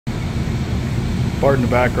Pardon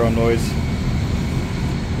the background noise.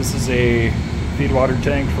 This is a feed water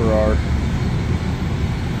tank for our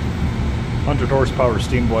 100 horsepower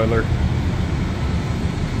steam boiler.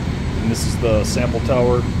 And this is the sample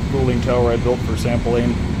tower, cooling tower I built for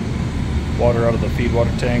sampling water out of the feed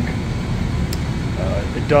water tank.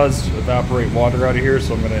 It does evaporate water out of here,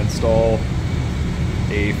 so I'm going to install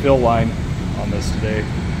a fill line on this today.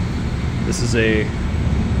 This is a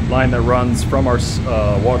line that runs from our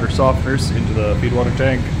water softeners into the feed water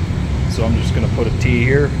tank. So I'm just going to put a T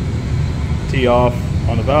here, T off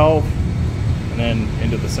on the valve, and then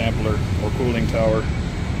into the sampler or cooling tower.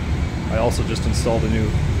 I also just installed a new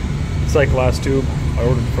Cyclast tube I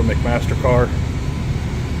ordered from McMaster-Carr,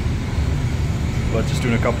 but just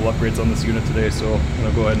doing a couple upgrades on this unit today, so I'm going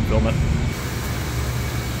to go ahead and film it.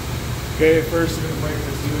 Okay, first I'm going to break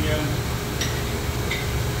this union.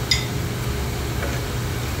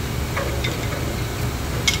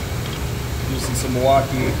 Using some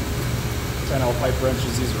Milwaukee 10L pipe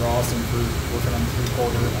wrenches. These are awesome for working on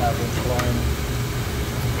 3/4 and half-inch line.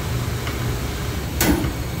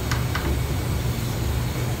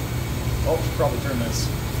 Oh, should probably turn this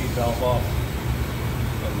feed valve off.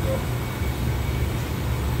 There we go.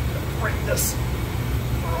 Break this.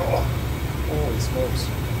 Oh, holy smokes.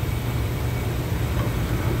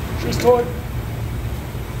 Just toy.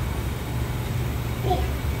 Oh,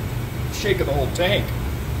 shaking the whole tank.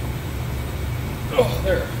 Oh,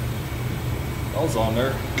 there. That was on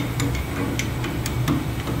there.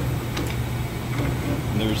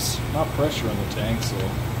 And there's not pressure in the tank, so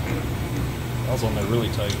that was on there really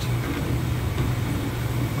tight.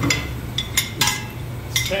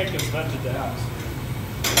 This tank is vented out.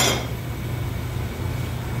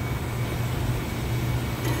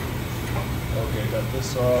 Okay, got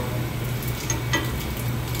this off.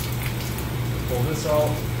 Pull this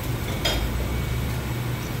out.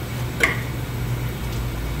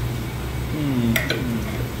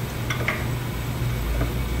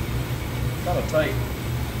 Kind of tight.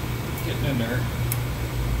 Getting in there.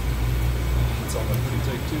 It's all pretty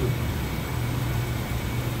tight too.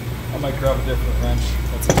 I might grab a different wrench.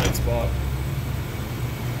 That's a tight spot.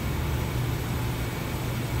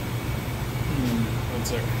 One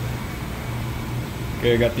sec.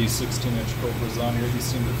 Okay, I got these 16-inch Cobras on here. These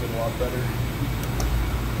seem to fit a lot better.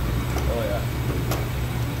 Oh yeah.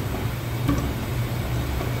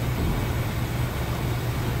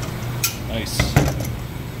 Nice.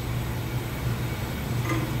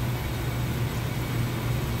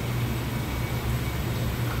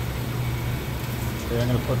 Okay, I'm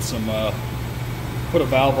gonna put some put a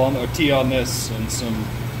valve on, a T on this, and some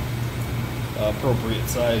appropriate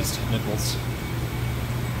sized nipples.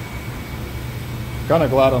 Kind of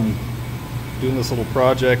glad I'm doing this little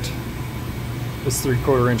project. This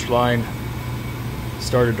 3/4 inch line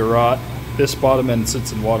started to rot. This bottom end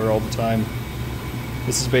sits in water all the time.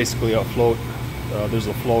 This is basically a float. There's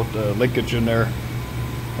a float linkage in there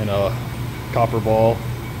and a copper ball.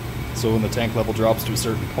 So when the tank level drops to a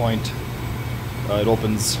certain point, it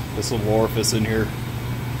opens this little orifice in here,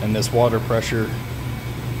 and this water pressure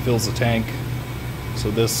fills the tank. So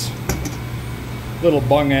this little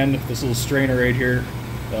bung end, this little strainer right here,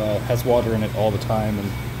 has water in it all the time,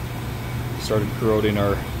 and started corroding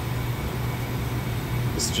our.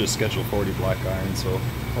 This is just Schedule 40 black iron, so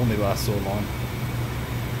only lasts so long.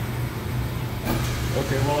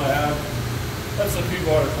 Okay, well I have, that's the feed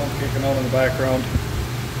water pump kicking out in the background.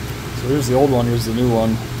 So here's the old one, here's the new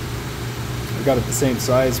one. We got it the same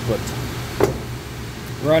size, but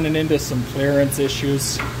running into some clearance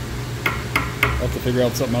issues. I'll have to figure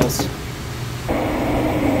out something else.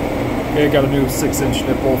 Okay, I got a new 6-inch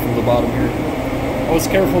nipple from the bottom here. I was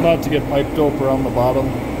careful not to get pipe dope around the bottom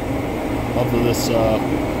of this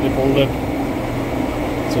nipple lip,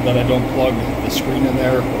 so that I don't plug the screen in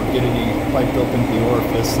there or get any pipe dope into the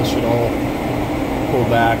orifice. This should all pull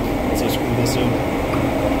back as I screw this in.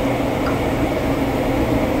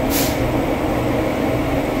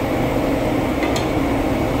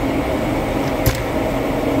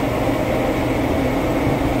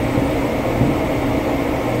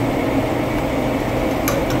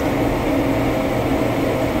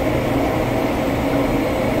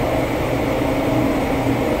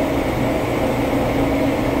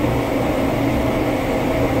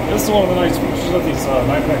 This is one of the nice features of these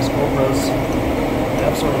Nypex Cobras. They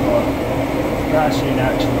have sort of a ratcheting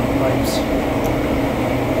action on the pipes.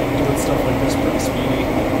 Doing stuff like this pretty speedy.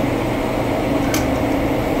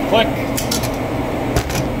 Click!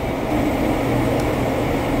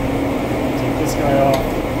 Take this guy off.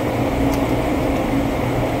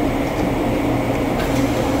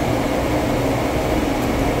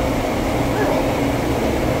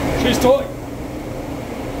 She's toy!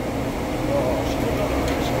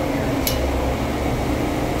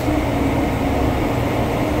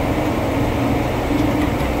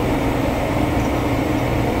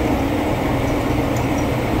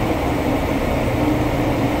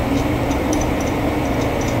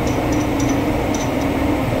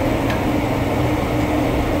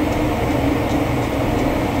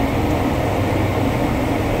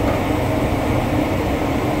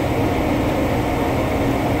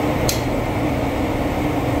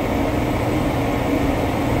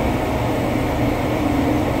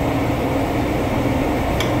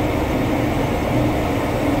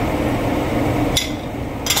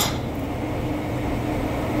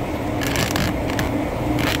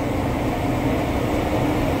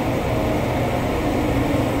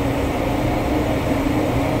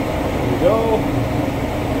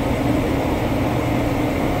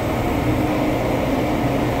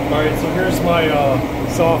 my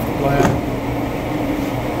soft gland.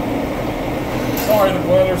 Sorry, the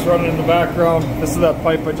boiler's running in the background. This is that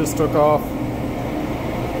pipe I just took off.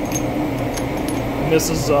 And this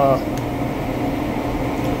is how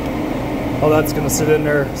that's going to sit in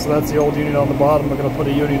there. So that's the old union on the bottom. I'm going to put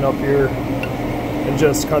a union up here and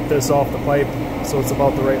just cut this off the pipe so it's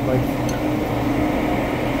about the right length.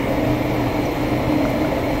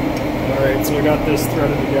 Alright, so we got this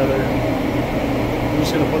threaded together. I'm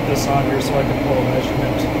just going to put this on here so I can pull a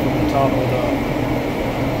measurement from the top of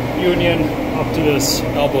the union up to this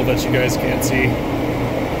elbow that you guys can't see.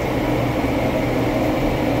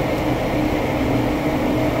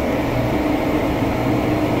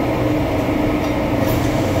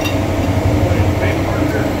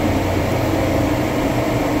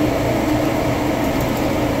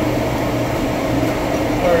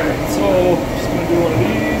 Alright, so just going to do one of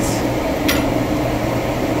these.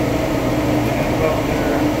 And about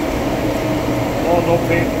there. Oh, no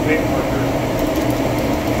paint marker.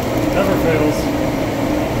 Never fails.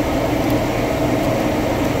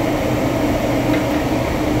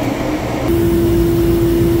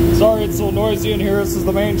 Sorry it's so noisy in here. This is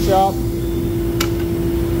the main shop.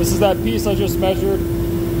 This is that piece I just measured.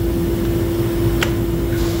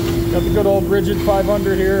 Got the good old rigid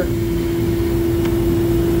 500 here.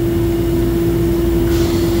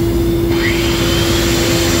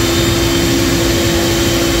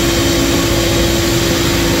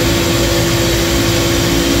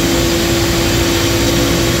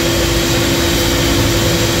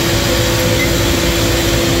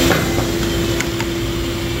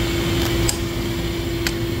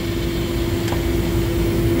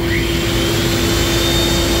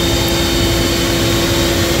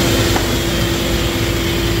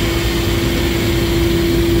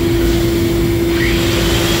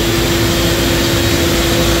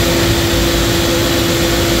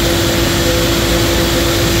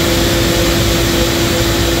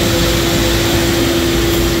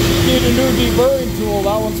 Deburring tool,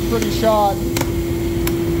 that one's pretty shot.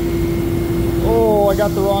 Oh, I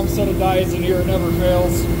got the wrong set of dies in here, it never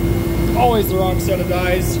fails. Always the wrong set of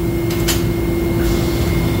dies.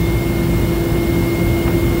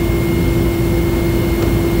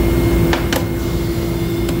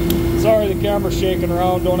 Sorry the camera's shaking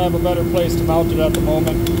around, don't have a better place to mount it at the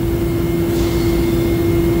moment.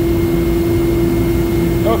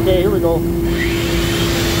 Okay, here we go.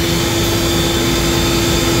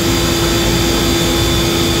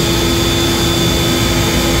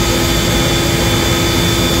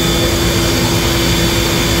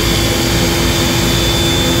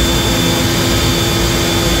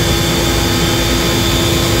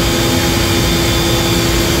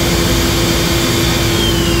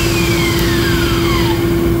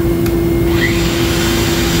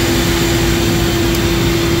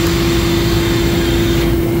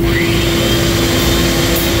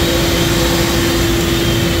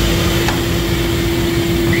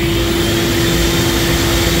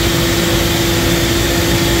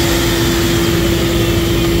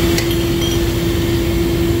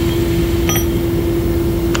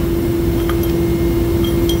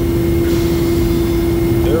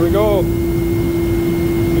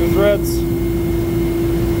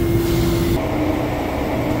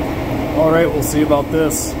 Alright, we'll see about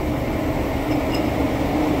this.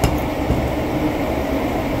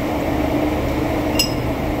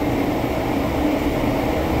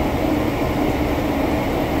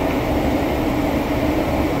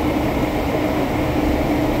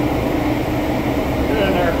 Get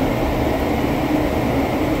in there.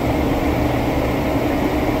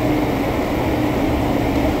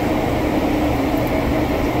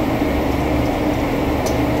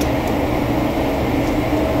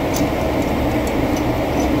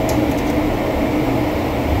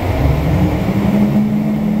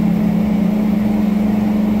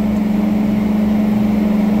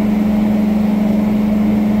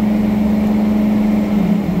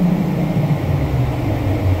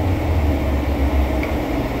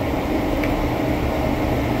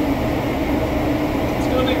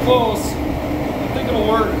 Close. I think it'll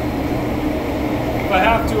work. If I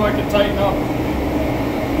have to, I can tighten up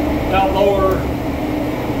that lower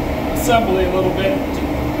assembly a little bit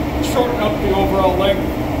to shorten up the overall length.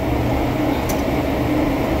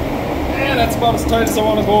 And that's about as tight as I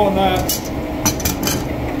want to go on that.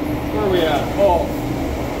 Where are we at? Oh,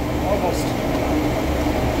 almost.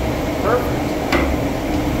 Perfect.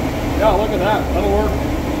 Yeah, look at that. That'll work.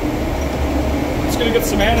 Just gonna get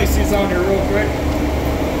some anti-seize on here real quick.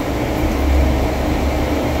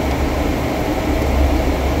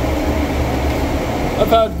 I've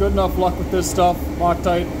had good enough luck with this stuff.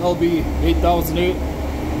 Loctite LB 8008.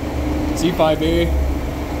 C5A.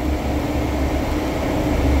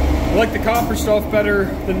 I like the copper stuff better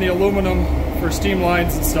than the aluminum for steam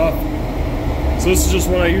lines and stuff. So this is just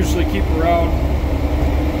what I usually keep around.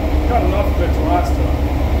 Got enough of it to last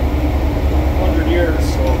 100 years,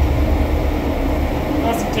 so it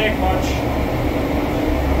doesn't take much.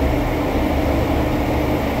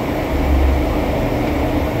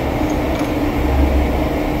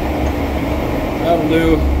 That'll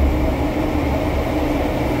do.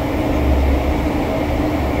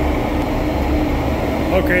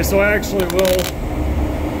 Okay, so I actually will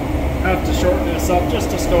have to shorten this up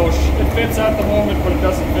just a skosh. It fits at the moment, but it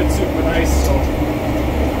doesn't fit super nice, so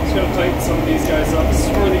just gonna tighten some of these guys up. This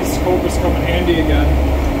is where these Cobras come in handy again.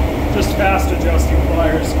 Just fast adjusting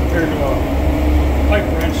pliers compared to a pipe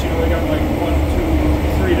wrench. You know, we got like 1,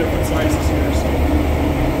 2, 3 different sizes here, so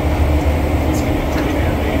these can be pretty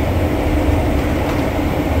handy.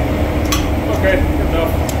 Okay, good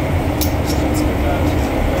enough. Let's get that.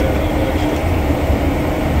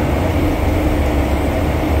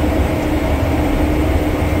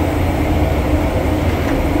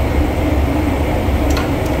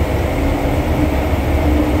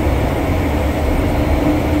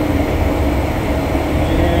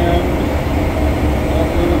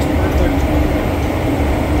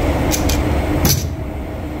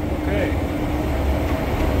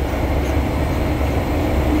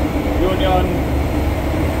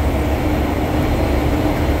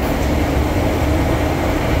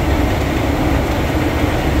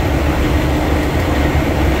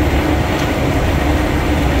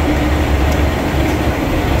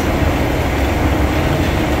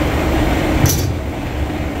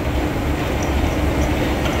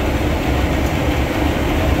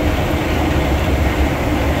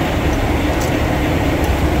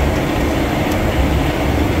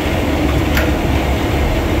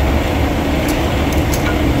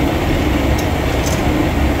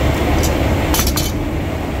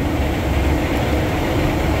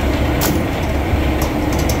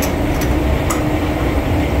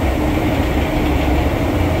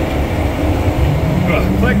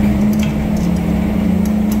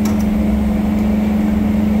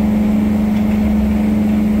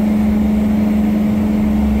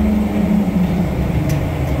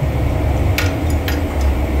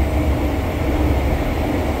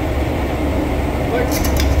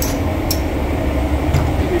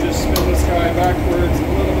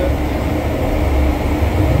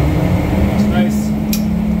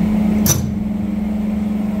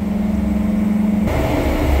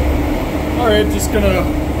 Alright, just gonna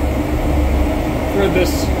thread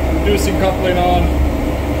this reducing coupling on,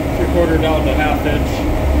 3/4 down to 1/2 inch.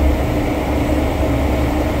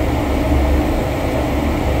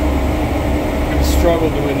 I'm gonna struggle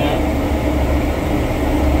doing that.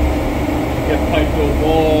 Get pipe built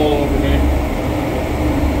all over me.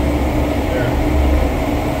 There.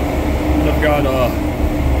 And I've got,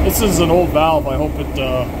 this is an old valve, I hope it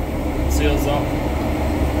seals up,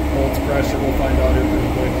 holds pressure, we'll find out here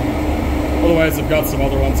pretty quick. Otherwise, I've got some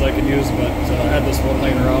other ones I could use, but I had this one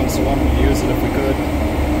laying around, so I wanted to use it if we could.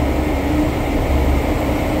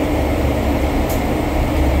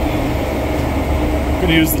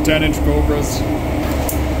 Gonna use the 10-inch Cobras.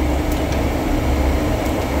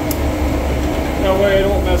 That way I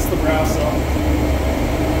don't mess the brass up.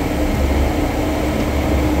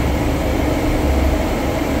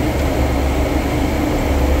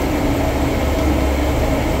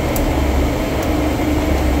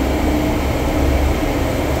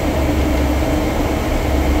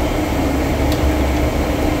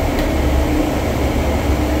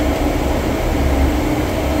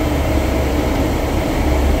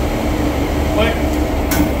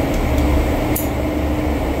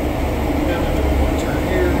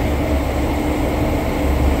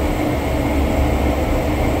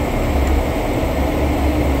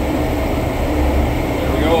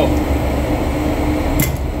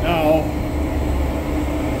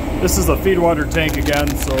 This is a feed water tank again,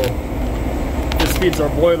 so this feeds our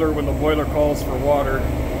boiler when the boiler calls for water.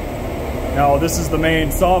 Now this is the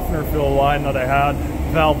main softener fill line that I had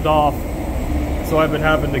valved off, so I've been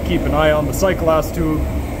having to keep an eye on the Cyclast tube.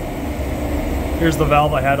 Here's the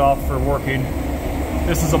valve I had off for working.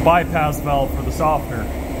 This is a bypass valve for the softener.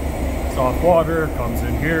 Soft water comes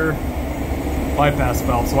in here, bypass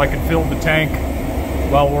valve, so I can fill the tank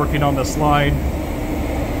while working on this line.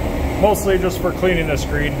 Mostly just for cleaning the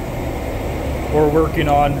screen or working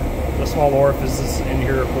on the small orifices in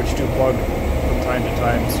here, which do plug from time to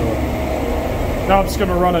time. So now I'm just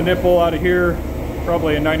gonna run a nipple out of here,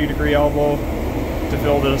 probably a 90-degree elbow, to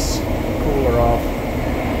fill this cooler off.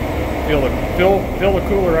 Fill the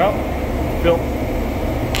cooler out. Fill.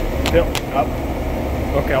 Yep, up.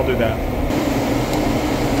 Okay, I'll do that.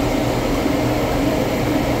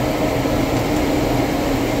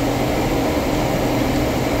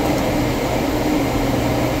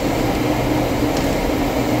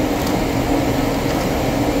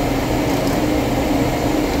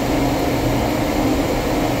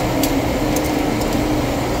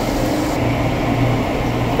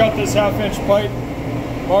 Got this 1/2 inch pipe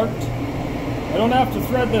marked. I don't have to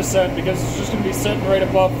thread this end because it's just going to be sitting right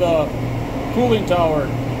above the cooling tower.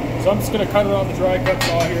 So I'm just going to cut it on the dry cut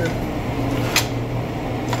saw here.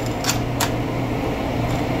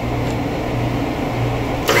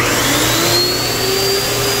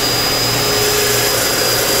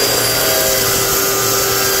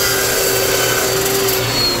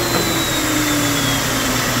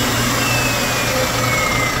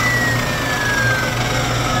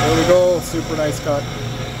 There we go, super nice cut.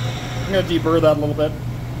 I'm going to deburr that a little bit.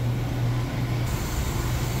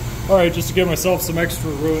 Alright, just to give myself some extra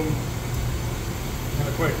room, I'm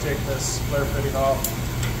going to quick take this flare fitting off.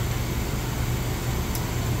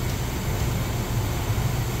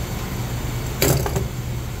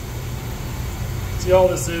 See, all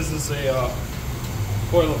this is a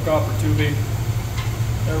coil of copper tubing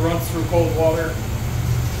that runs through cold water.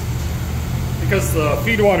 Because the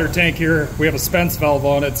feed water tank here, we have a Spence valve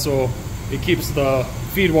on it, so it keeps the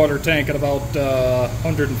feed water tank at about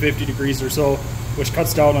 150 degrees or so, which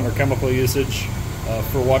cuts down on our chemical usage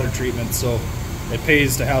for water treatment. So it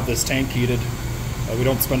pays to have this tank heated. We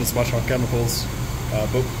don't spend as much on chemicals,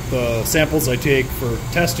 but the samples I take for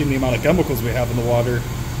testing the amount of chemicals we have in the water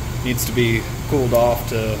needs to be cooled off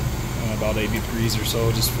to about 80 degrees or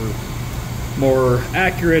so, just for more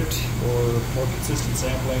accurate or more consistent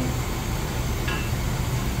sampling.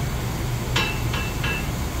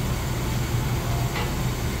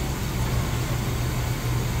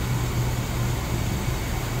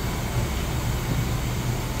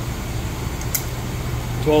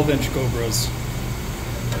 "12-inch Cobras."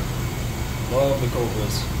 Love the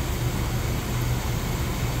Cobras.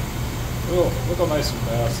 Oh, look how nice and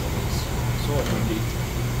fast that is. So windy.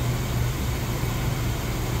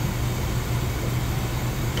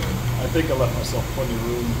 I think I left myself plenty of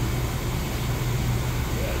room.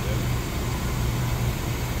 Yeah, I did.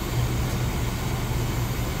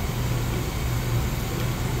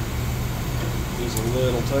 These a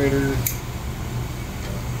little tighter.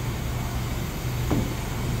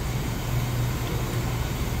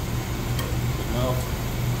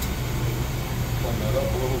 Plumb that up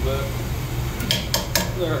a little bit.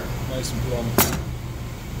 There, nice and plumb.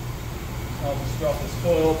 I'll just drop this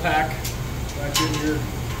coil pack back in here.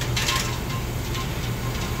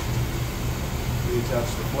 Reattach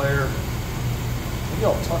the flare. Maybe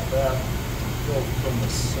I'll tuck that from the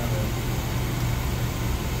center.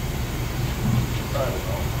 I don't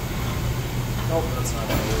know. Nope, that's not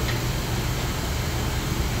going to work.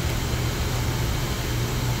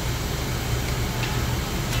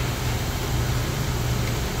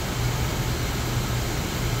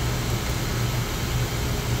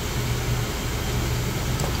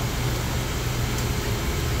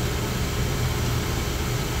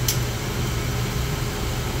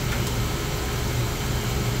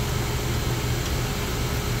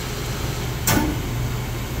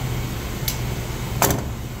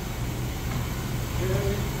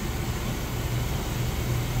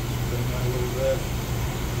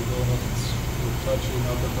 Touchy,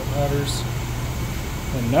 nothing that matters.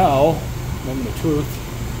 And now, moment of truth.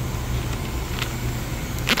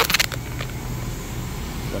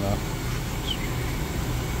 Gonna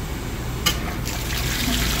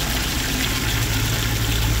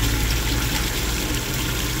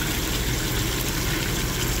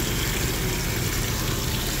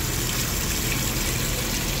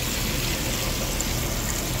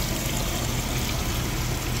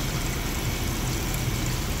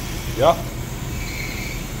yeah.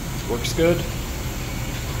 Works good.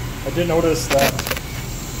 I did notice that,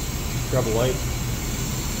 grab a light.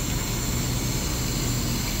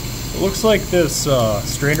 It looks like this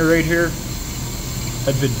strainer right here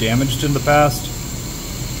had been damaged in the past,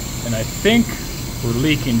 and I think we're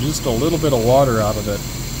leaking just a little bit of water out of it.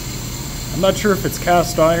 I'm not sure if it's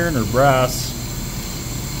cast iron or brass.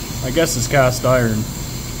 I guess it's cast iron.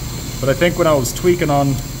 But I think when I was tweaking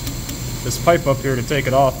on this pipe up here to take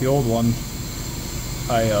it off, the old one,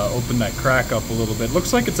 I opened that crack up a little bit.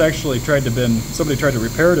 Looks like it's actually somebody tried to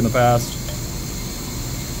repair it in the past.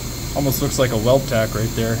 Almost looks like a weld tack right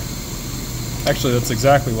there. Actually, that's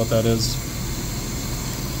exactly what that is.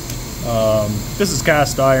 This is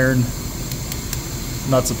cast iron.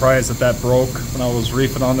 I'm not surprised that that broke when I was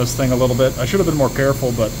reefing on this thing a little bit. I should have been more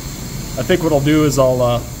careful, but I think what I'll do is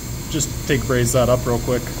I'll just TIG braze that up real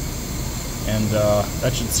quick, and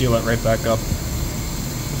that should seal it right back up.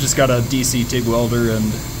 Just got a DC TIG welder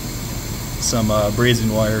and some brazing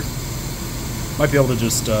wire. Might be able to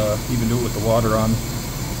just even do it with the water on.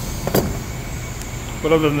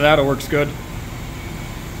 But other than that, it works good.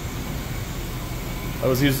 I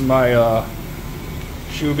was using my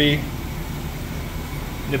Shubi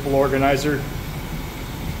nipple organizer.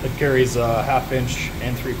 It carries a 1/2 inch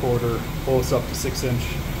and 3/4, both up to 6 inch.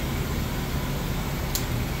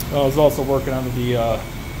 I was also working on the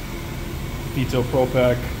Vito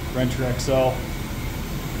ProPack Wrencher XL.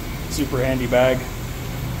 Super handy bag.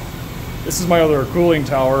 This is my other cooling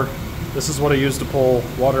tower. This is what I use to pull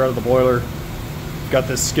water out of the boiler. Got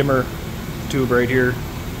this skimmer tube right here.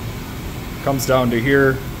 Comes down to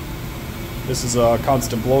here. This is a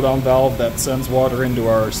constant blowdown valve that sends water into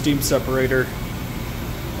our steam separator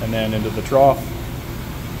and then into the trough.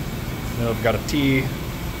 Then I've got a T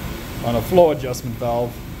on a flow adjustment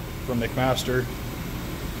valve from McMaster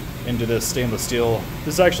into this stainless steel.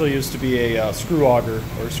 This actually used to be a screw auger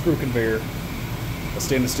or a screw conveyor, a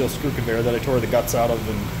stainless steel screw conveyor that I tore the guts out of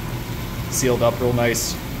and sealed up real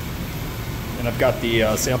nice. And I've got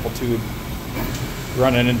the sample tube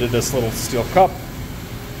running into this little steel cup,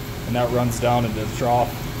 and that runs down into the trough,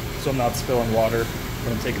 so I'm not spilling water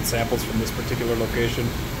when I'm taking samples from this particular location.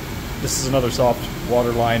 This is another soft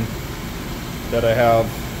water line that I have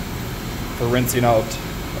for rinsing out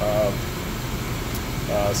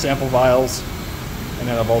sample vials, and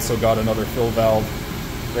then I've also got another fill valve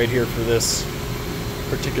right here for this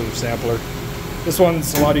particular sampler. This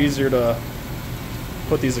one's a lot easier to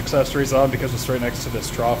put these accessories on because it's right next to this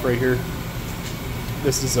trough right here.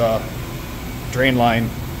 This is a drain line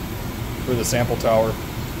for the sample tower.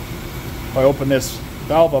 If I open this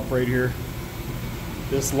valve up right here,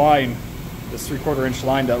 this line, this 3/4 inch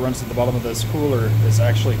line that runs to the bottom of this cooler is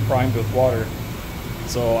actually primed with water.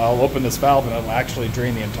 So I'll open this valve and it'll actually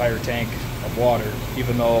drain the entire tank of water,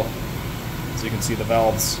 even though, as you can see, the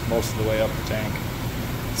valve's most of the way up the tank.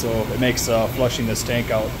 So it makes flushing this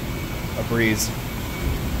tank out a breeze.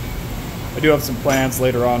 I do have some plans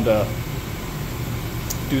later on to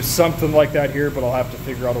do something like that here, but I'll have to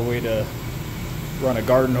figure out a way to run a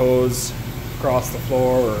garden hose across the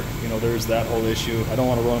floor, or, you know, there's that whole issue. I don't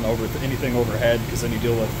want to run over anything overhead, because then you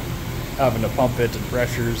deal with having to pump it and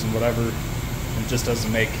pressures and whatever. It just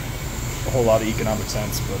doesn't make a whole lot of economic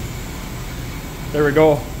sense. But there we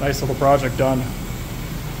go, nice little project done.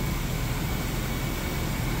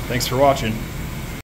 Thanks for watching.